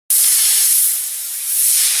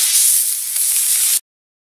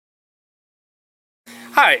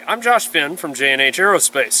Hi, I'm Josh Finn from J&H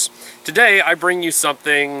Aerospace. Today I bring you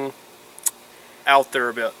something out there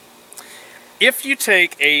a bit. If you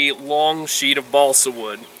take a long sheet of balsa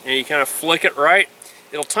wood and you kind of flick it right,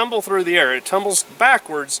 it'll tumble through the air. It tumbles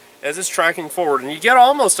backwards as it's tracking forward, and you get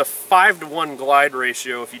almost a 5-to-1 glide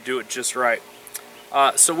ratio if you do it just right.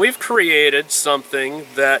 So we've created something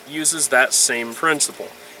that uses that same principle.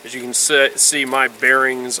 As you can see, my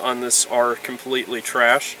bearings on this are completely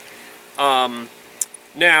trash.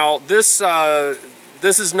 Now, this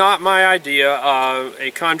is not my idea.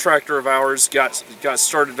 A contractor of ours got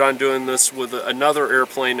started on doing this with another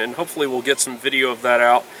airplane, and hopefully we'll get some video of that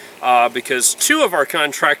out, because two of our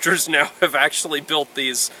contractors now have actually built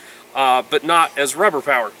these, but not as rubber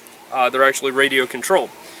powered. They're actually radio controlled.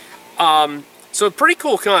 So a pretty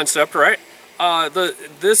cool concept, right?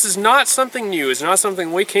 This is not something new. It's not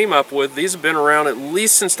something we came up with. These have been around at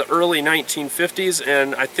least since the early 1950s,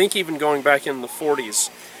 and I think even going back in the 40s.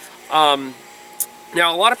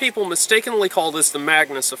 Now, a lot of people mistakenly call this the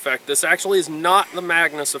Magnus effect. This actually is not the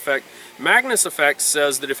Magnus effect. Magnus effect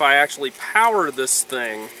says that if I actually power this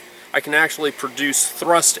thing, I can actually produce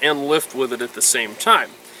thrust and lift with it at the same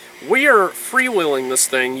time. We are freewheeling this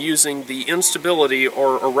thing using the instability,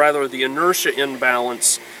 or rather the inertia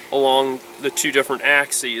imbalance, along the two different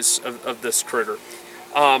axes of this critter.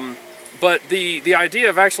 But the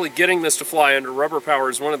idea of actually getting this to fly under rubber power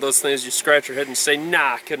is one of those things you scratch your head and say,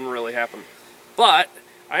 nah, couldn't really happen. But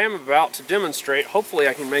I am about to demonstrate. Hopefully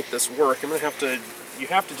I can make this work. You have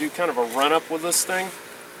to do kind of a run-up with this thing.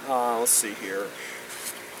 Let's see here.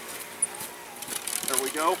 There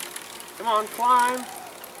we go. Come on, climb.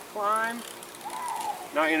 Climb.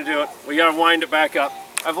 Not gonna do it. We gotta wind it back up.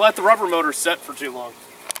 I've let the rubber motor set for too long.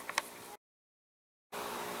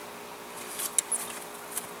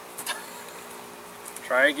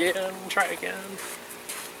 Try again, try again.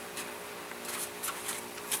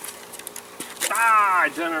 Ah, I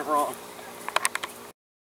done it wrong.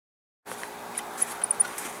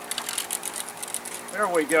 There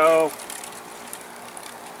we go.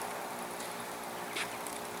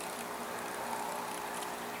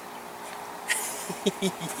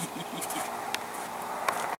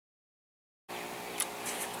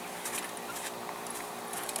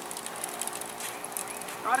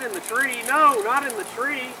 Not in the tree. No, not in the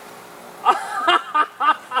tree.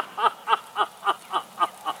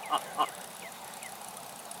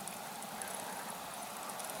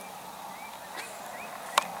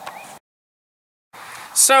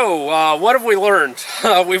 So, what have we learned?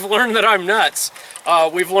 We've learned that I'm nuts.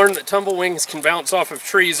 We've learned that tumblewings can bounce off of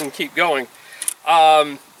trees and keep going.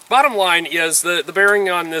 Bottom line is the bearing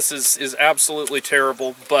on this is absolutely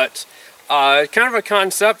terrible, but kind of a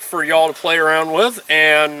concept for y'all to play around with,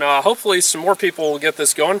 and hopefully some more people will get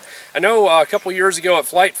this going. I know a couple years ago at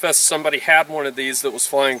Flight Fest somebody had one of these that was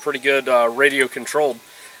flying pretty good, radio controlled.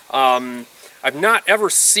 I've not ever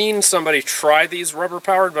seen somebody try these rubber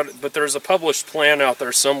powered, but there's a published plan out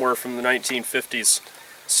there somewhere from the 1950s.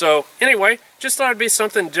 So anyway, just thought it'd be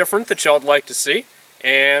something different that y'all'd like to see,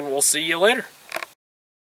 and we'll see you later.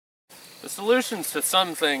 The solution to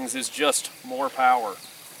some things is just more power.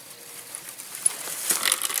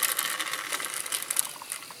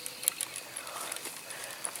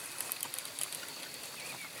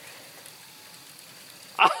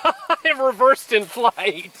 It reversed in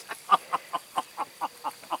flight.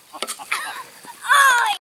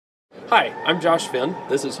 Hi, I'm Josh Finn.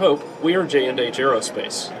 This is Hope. We are J&H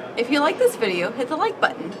Aerospace. If you like this video, hit the like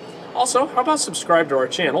button. Also, how about subscribe to our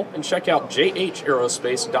channel and check out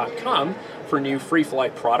jhaerospace.com for new free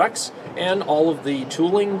flight products and all of the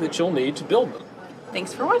tooling that you'll need to build them.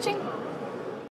 Thanks for watching.